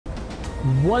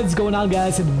What's going on,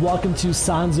 guys, and welcome to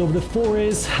Sons of the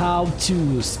Forest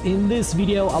How-Tos. In this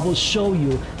video I will show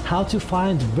you how to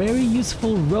find very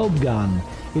useful rope gun.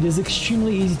 It is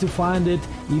extremely easy to find it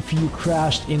if you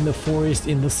crashed in the forest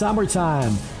in the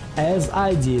summertime, as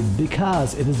I did,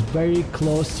 because it is very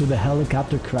close to the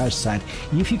helicopter crash site.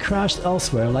 If you crashed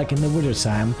elsewhere, like in the winter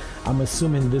time, I'm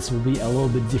assuming this will be a little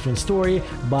bit different story,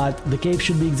 but the cave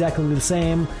should be exactly the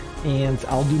same, and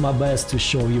I'll do my best to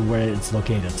show you where it's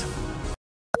located.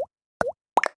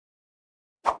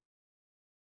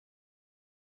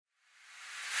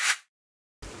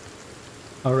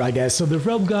 Alright guys, so the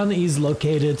rope gun is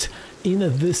located in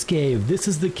this cave. This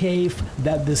is the cave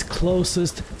that is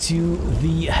closest to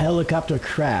the helicopter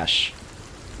crash.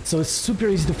 So it's super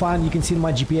easy to find. You can see in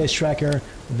my GPS tracker,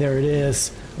 there it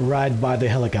is, right by the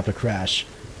helicopter crash.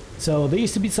 So there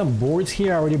used to be some boards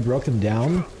here, I already broke them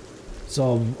down.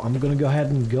 So I'm gonna go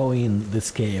ahead and go in this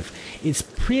cave. It's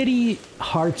pretty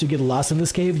hard to get lost in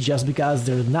this cave just because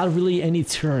there's not really any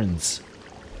turns.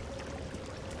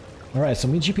 Alright, so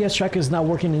my GPS tracker is not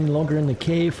working any longer in the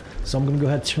cave, so I'm gonna go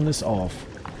ahead and turn this off.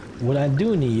 What I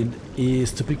do need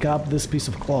is to pick up this piece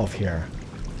of cloth here.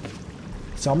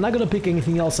 So I'm not gonna pick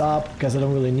anything else up because I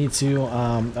don't really need to.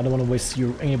 I don't want to waste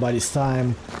anybody's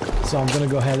time. So I'm gonna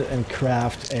go ahead and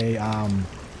craft a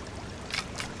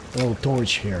little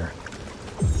torch here.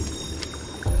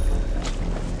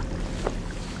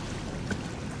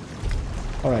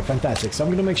 Alright, fantastic. So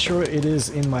I'm gonna make sure it is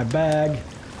in my bag.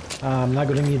 I'm not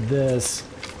gonna need this.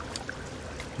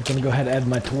 I'm gonna go ahead and add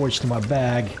my torch to my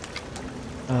bag.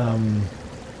 And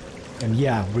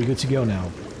yeah, we're good to go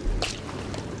now.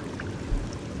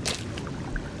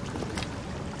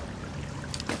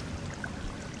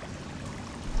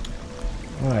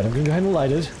 Alright, I'm gonna go ahead and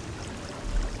light it.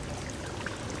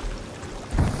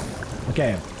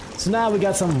 Okay, so now we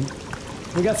got some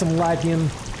lighting.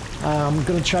 I'm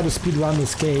gonna try to speed run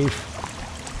this cave.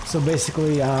 So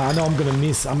basically, I know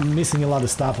I'm missing a lot of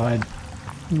stuff I'm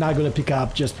not gonna pick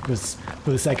up just because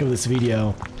for the sake of this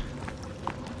video.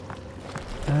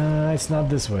 It's not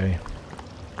this way.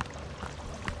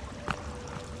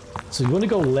 So you want to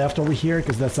go left over here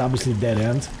because that's obviously a dead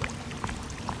end.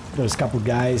 There's a couple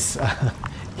guys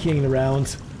hanging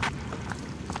around.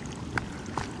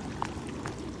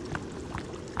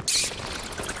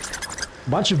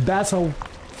 Bunch of bats are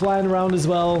flying around as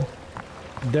well.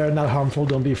 They're not harmful,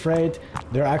 don't be afraid.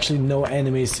 There are actually no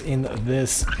enemies in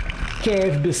this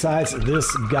cave besides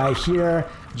this guy here.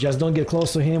 Just don't get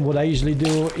close to him. What I usually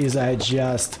do is I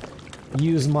just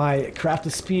use my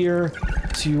crafted spear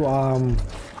to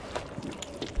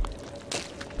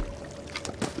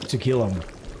kill him.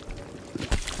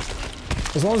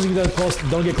 As long as you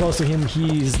don't get close to him,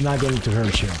 he's not going to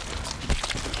hurt you.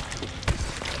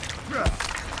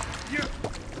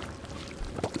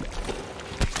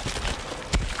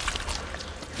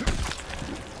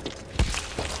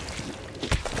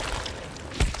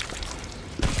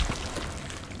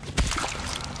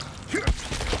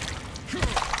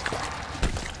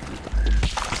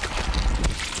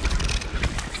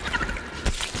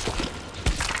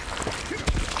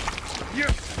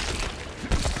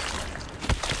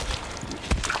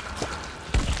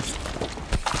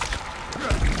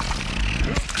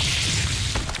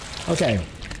 Okay,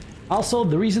 also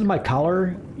the reason my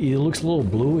color it looks a little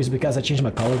blue is because I changed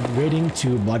my color grading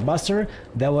to Blockbuster.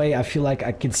 That way I feel like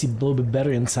I can see a little bit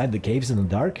better inside the caves in the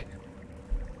dark.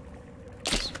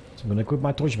 So I'm gonna equip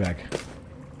my torch back.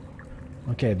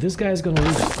 Okay, this guy is gonna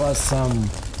leave us some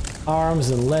arms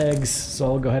and legs, so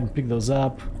I'll go ahead and pick those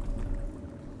up.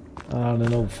 I don't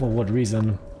know for what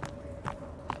reason.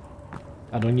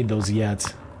 I don't need those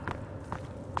yet.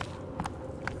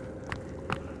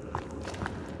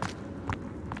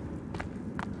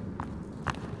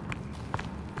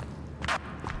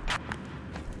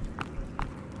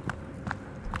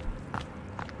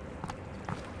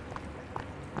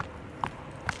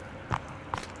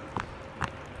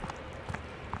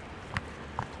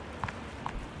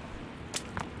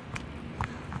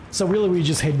 So really we're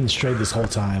just heading straight this whole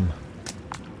time.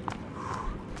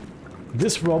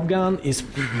 This rope gun is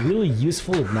really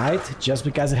useful at night just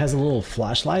because it has a little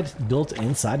flashlight built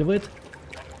inside of it.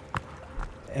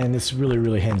 And it's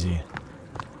really handy.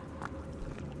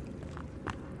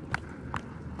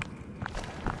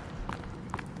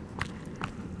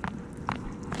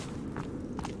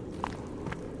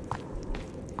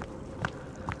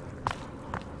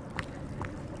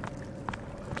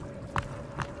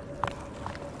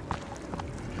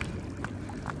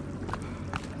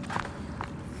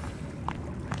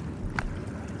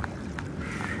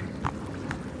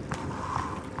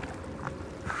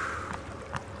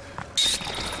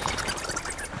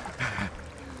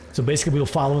 So basically we're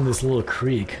following this little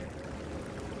creek.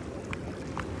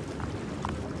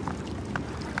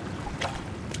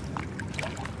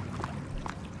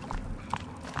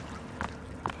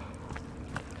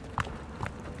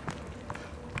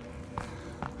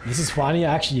 This is funny,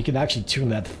 actually, you can actually turn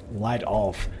that light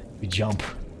off if you jump.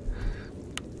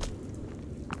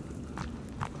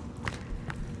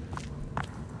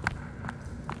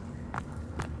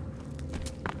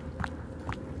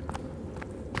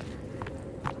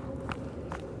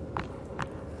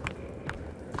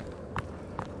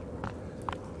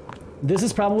 This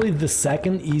is probably the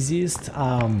second easiest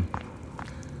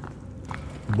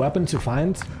weapon to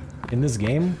find in this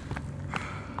game.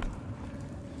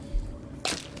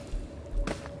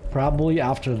 Probably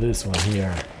after this one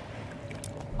here.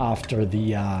 After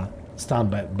the stun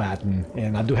baton.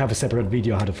 And I do have a separate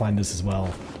video how to find this as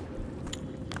well.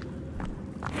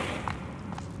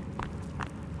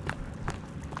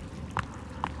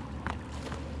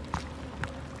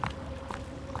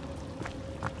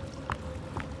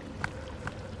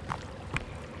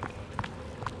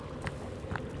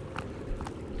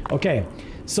 Okay,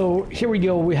 so here we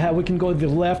go. We can go to the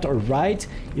left or right.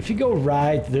 If you go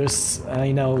right, there's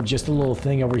you know, just a little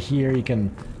thing over here. You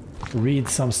can read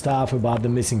some stuff about the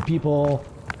missing people.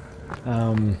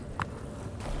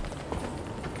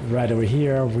 Right over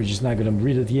here. We're just not gonna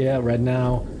read it yet right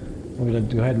now. We're gonna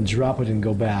go ahead and drop it and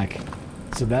go back.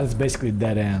 So that is basically a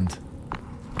dead end.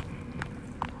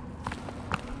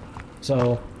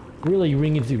 So really, you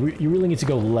really need to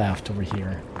go left over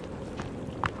here.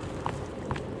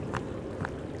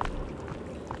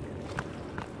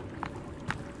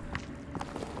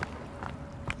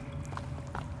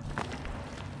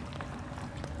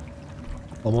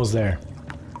 Almost there.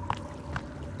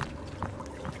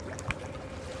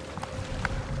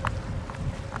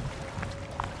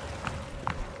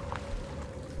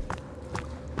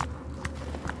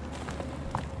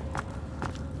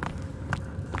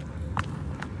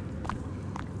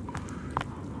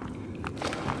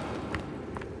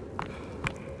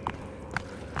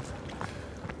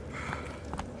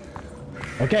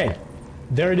 Okay,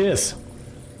 there it is.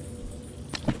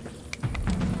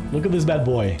 Look at this bad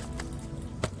boy.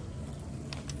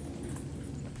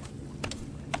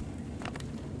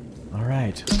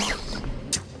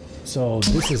 So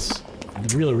this is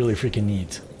really freaking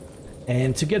neat.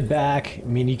 And to get back, I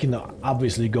mean, you can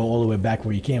obviously go all the way back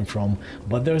where you came from,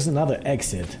 but there's another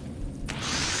exit.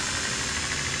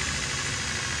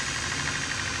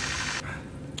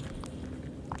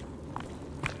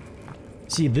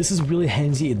 See, this is really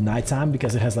handy at nighttime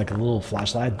because it has like a little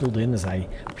flashlight built in, as I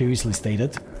previously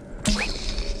stated.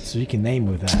 So you can aim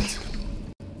with that.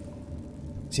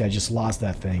 See, I just lost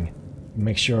that thing.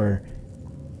 Make sure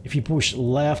if you push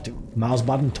left mouse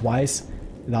button twice,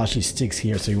 it actually sticks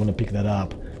here, so you want to pick that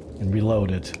up and reload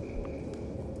it.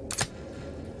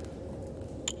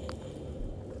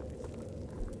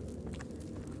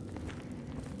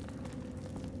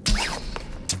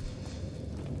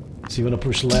 So you want to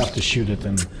push left to shoot it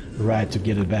and right to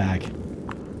get it back.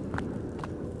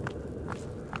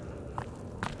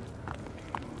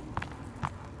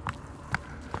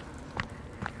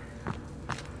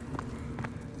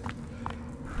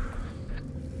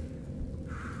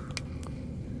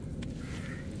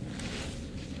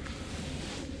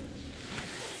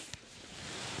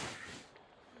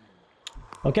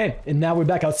 Okay, and now we're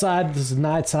back outside. This is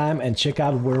nighttime, and check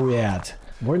out where we're at.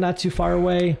 We're not too far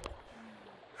away.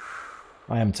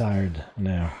 I am tired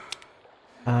now.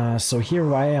 So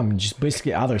here I am, just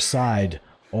basically other side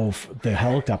of the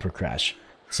helicopter crash.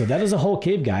 So that is a whole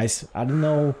cave, guys. I don't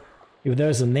know if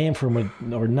there's a name for it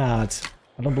or not.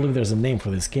 I don't believe there's a name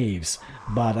for these caves,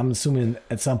 but I'm assuming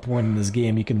at some point in this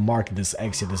game you can mark this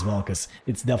exit as well, because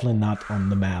it's definitely not on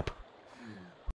the map.